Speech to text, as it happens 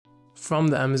From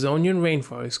the Amazonian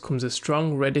rainforest comes a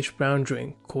strong reddish-brown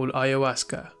drink called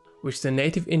Ayahuasca, which the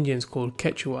native Indians called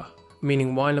Quechua,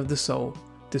 meaning wine of the soul.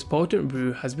 This potent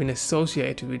brew has been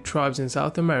associated with tribes in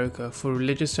South America for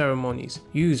religious ceremonies,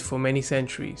 used for many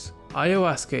centuries.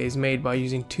 Ayahuasca is made by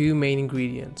using two main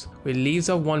ingredients, with leaves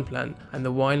of one plant and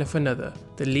the wine of another.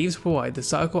 The leaves provide the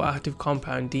psychoactive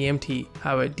compound DMT,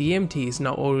 however DMT is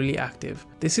not orally active.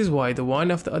 This is why the wine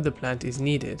of the other plant is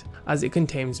needed, as it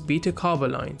contains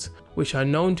beta-carbolines, which are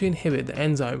known to inhibit the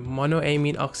enzyme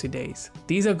monoamine oxidase.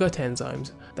 These are gut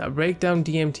enzymes that break down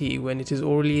DMT when it is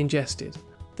orally ingested.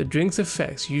 The drink's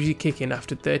effects usually kick in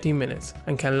after 30 minutes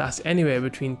and can last anywhere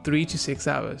between 3 to 6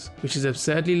 hours, which is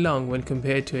absurdly long when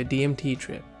compared to a DMT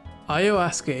trip.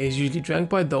 Ayahuasca is usually drank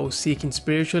by those seeking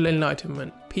spiritual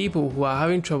enlightenment, people who are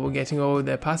having trouble getting over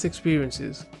their past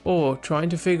experiences, or trying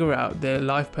to figure out their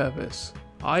life purpose.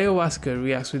 Ayahuasca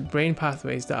reacts with brain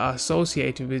pathways that are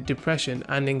associated with depression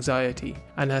and anxiety,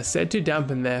 and has said to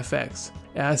dampen their effects.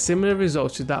 It has similar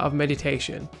results to that of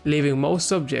meditation, leaving most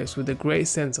subjects with a great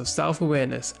sense of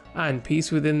self-awareness and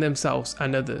peace within themselves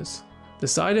and others. The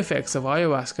side effects of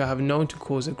ayahuasca have known to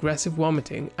cause aggressive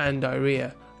vomiting and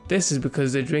diarrhea. This is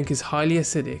because the drink is highly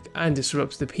acidic and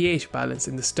disrupts the pH balance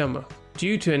in the stomach.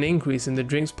 Due to an increase in the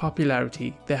drink's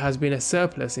popularity, there has been a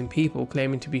surplus in people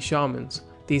claiming to be shamans.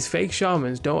 These fake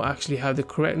shamans don't actually have the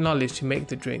correct knowledge to make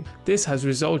the drink. This has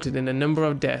resulted in a number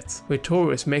of deaths, with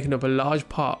tourists making up a large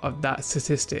part of that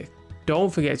statistic. Don't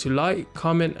forget to like,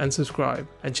 comment and subscribe,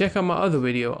 and check out my other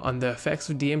video on the effects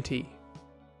of DMT.